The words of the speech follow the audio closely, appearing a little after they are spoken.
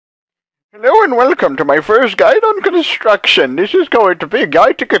Hello and welcome to my first guide on construction. This is going to be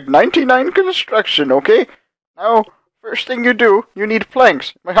Guide to Get 99 Construction, okay? Now, first thing you do, you need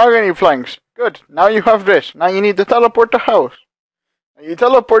planks. Mahogany planks. Good. Now you have this. Now you need to teleport the house. Now you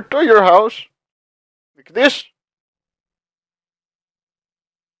teleport to your house. Like this.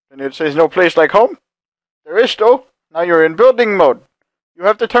 And it says no place like home. There is though. Now you're in building mode. You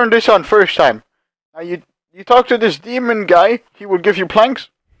have to turn this on first time. Now you talk to this demon guy. He will give you planks.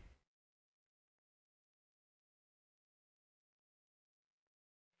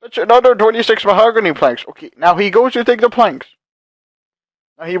 That's another 26 mahogany planks. Okay, now he goes to take the planks.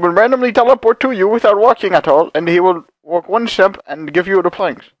 Now he will randomly teleport to you without walking at all, and he will walk one step and give you the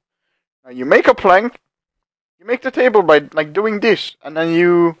planks. Now you make a plank. You make the table by doing this, and then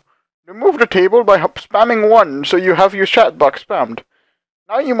you remove the table by spamming 1, so you have your chat box spammed.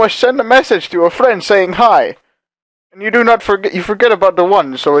 Now you must send a message to a friend saying hi. And you do not forget, you forget about the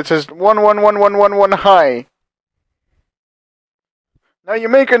 1, so it says 1111111 hi. Now you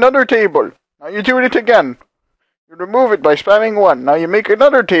make another table. Now you do it again. You remove it by spamming 1. Now you make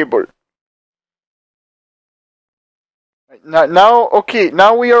another table. Okay,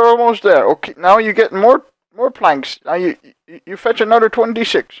 now we are almost there. Okay, now you get more planks. Now you fetch another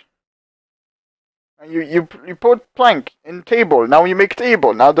 26. Now you put plank in table. Now you make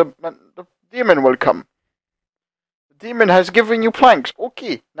table. Now the demon will come. The demon has given you planks.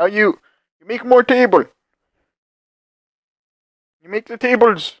 Okay, now you make more table. You make the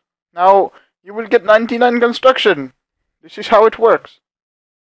tables. Now you will get 99 construction. This is how it works.